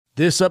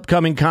This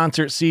upcoming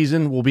concert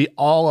season will be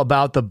all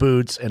about the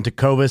boots, and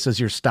Tecovas is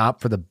your stop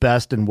for the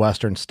best in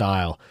Western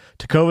style.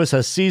 Tecovas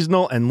has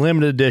seasonal and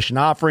limited edition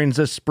offerings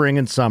this spring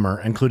and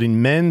summer,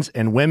 including men's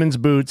and women's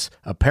boots,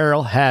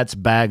 apparel, hats,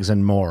 bags,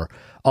 and more.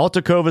 All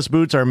Tecovas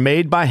boots are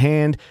made by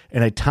hand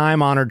in a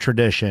time-honored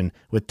tradition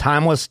with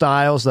timeless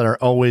styles that are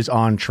always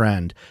on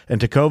trend. And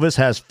Tecovas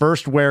has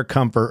first wear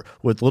comfort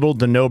with little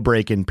to no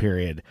break-in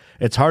period.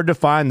 It's hard to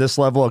find this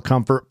level of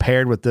comfort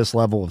paired with this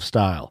level of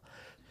style.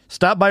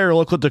 Stop by your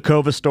local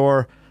Tecovas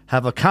store,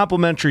 have a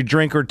complimentary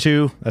drink or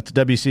two, that's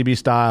WCB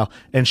style,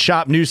 and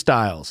shop new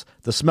styles.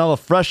 The smell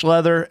of fresh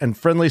leather and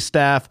friendly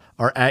staff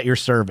are at your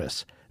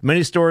service.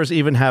 Many stores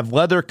even have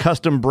leather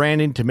custom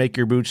branding to make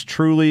your boots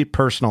truly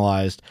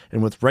personalized.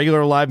 And with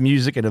regular live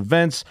music and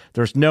events,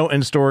 there's no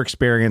in-store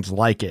experience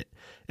like it.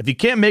 If you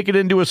can't make it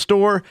into a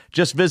store,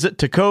 just visit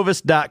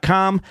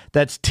tecovas.com.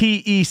 That's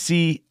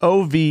TECOVAS.com.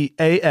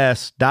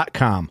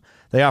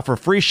 They offer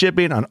free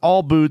shipping on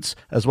all boots,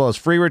 as well as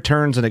free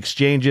returns and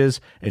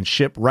exchanges, and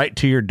ship right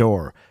to your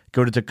door.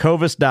 Go to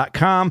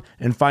tecovas.com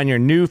and find your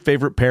new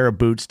favorite pair of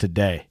boots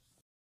today.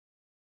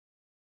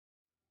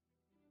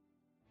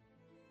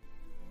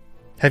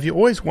 Have you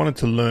always wanted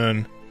to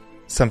learn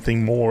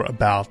something more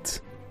about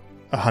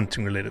a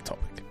hunting-related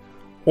topic?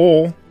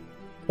 Or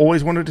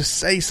always wanted to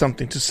say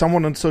something to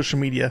someone on social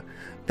media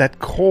that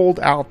called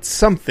out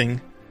something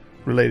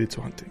related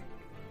to hunting?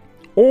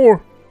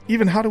 Or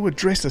even how to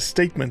address a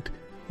statement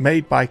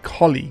made by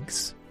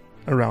colleagues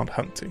around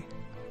hunting?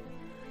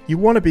 You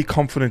want to be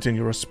confident in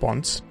your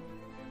response,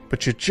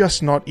 but you're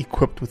just not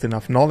equipped with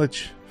enough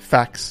knowledge,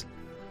 facts,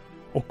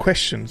 or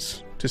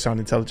questions to sound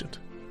intelligent.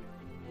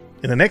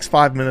 In the next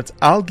 5 minutes,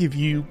 I'll give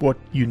you what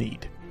you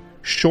need.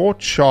 Short,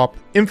 sharp,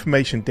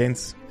 information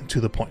dense, and to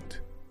the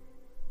point.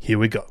 Here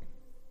we go.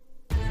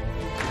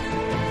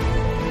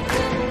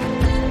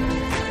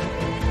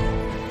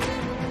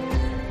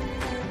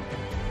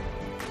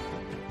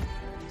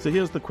 So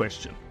here's the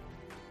question.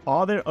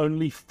 Are there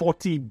only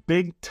 40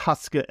 big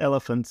tusker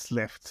elephants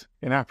left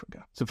in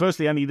Africa? So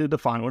firstly, I need to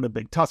define what a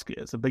big tusker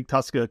is. A big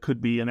tusker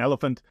could be an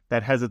elephant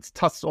that has its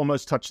tusks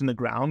almost touching the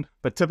ground,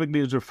 but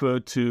typically is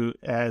referred to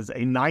as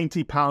a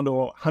 90-pound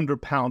or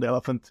 100-pound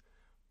elephant,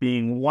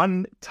 being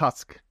one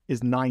tusk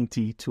is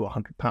 90 to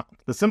 100 pounds.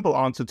 The simple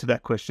answer to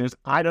that question is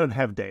I don't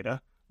have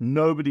data,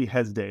 nobody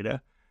has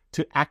data,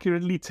 to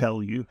accurately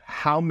tell you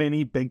how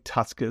many big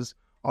tuskers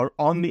are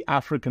on the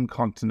African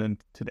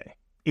continent today.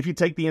 If you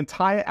take the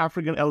entire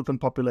African elephant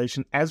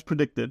population as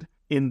predicted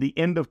in the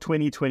end of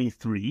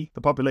 2023, the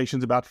population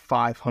is about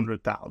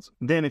 500,000.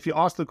 Then if you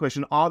ask the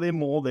question, are there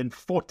more than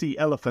 40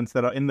 elephants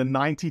that are in the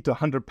 90 to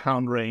 100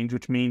 pound range,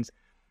 which means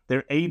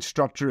their age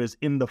structure is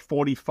in the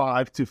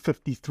 45 to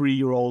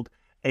 53-year-old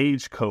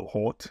age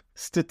cohort,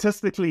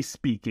 statistically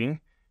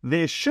speaking,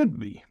 there should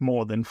be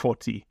more than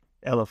 40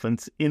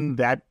 elephants in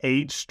that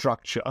age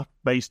structure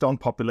based on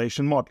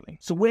population modeling.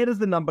 So where does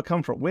the number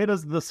come from? Where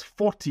does this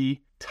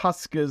 40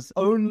 tuskers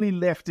only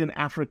left in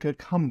Africa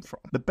come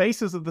from? The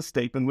basis of the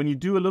statement, when you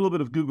do a little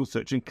bit of Google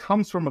searching,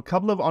 comes from a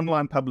couple of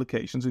online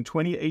publications in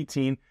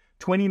 2018,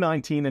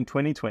 2019, and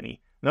 2020,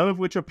 none of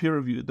which are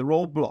peer-reviewed. They're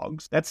all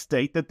blogs that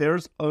state that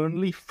there's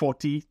only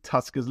 40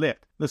 tuskers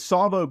left. The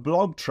Savo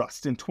Blog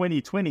Trust in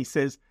 2020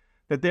 says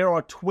that there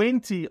are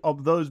 20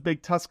 of those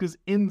big tuskers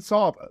in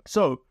Savo.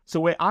 So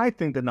where I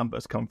think the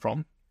numbers come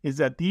from is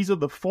that these are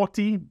the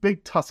 40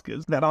 big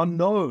tuskers that are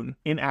known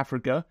in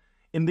Africa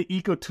in the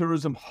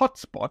ecotourism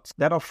hotspots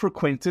that are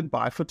frequented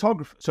by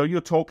photographers. So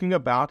you're talking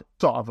about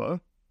Tsavo,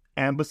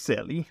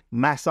 Amboseli,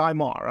 Masai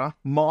Mara,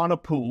 Mana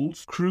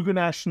Pools, Kruger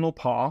National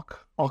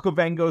Park,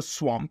 Okavango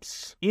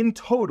Swamps. In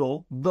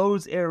total,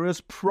 those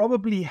areas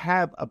probably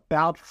have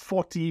about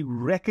 40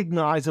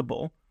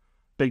 recognizable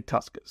big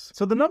tuskers.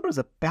 So the number is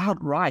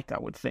about right, I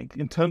would think,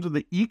 in terms of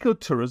the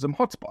ecotourism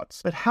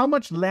hotspots. But how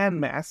much land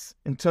mass,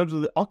 in terms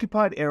of the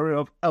occupied area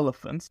of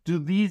elephants, do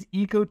these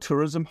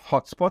ecotourism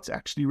hotspots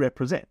actually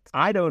represent?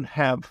 I don't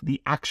have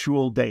the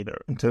actual data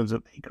in terms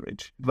of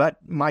acreage, but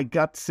my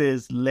gut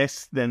says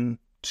less than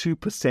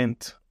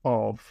 2%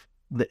 of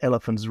the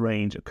elephants'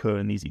 range occur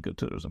in these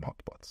ecotourism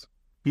hotspots.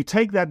 You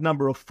take that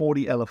number of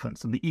 40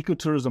 elephants in the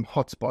ecotourism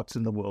hotspots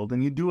in the world,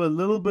 and you do a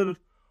little bit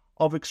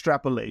of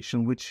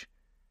extrapolation, which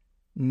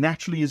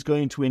naturally is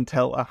going to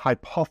entail a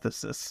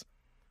hypothesis,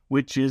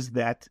 which is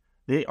that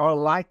there are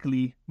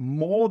likely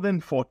more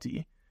than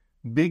 40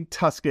 big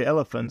tusker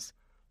elephants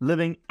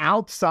living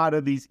outside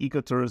of these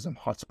ecotourism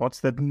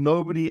hotspots that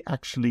nobody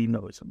actually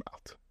knows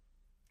about.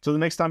 So the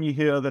next time you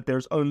hear that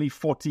there's only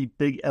 40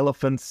 big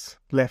elephants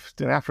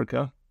left in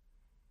Africa,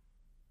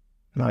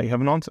 now you have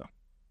an answer.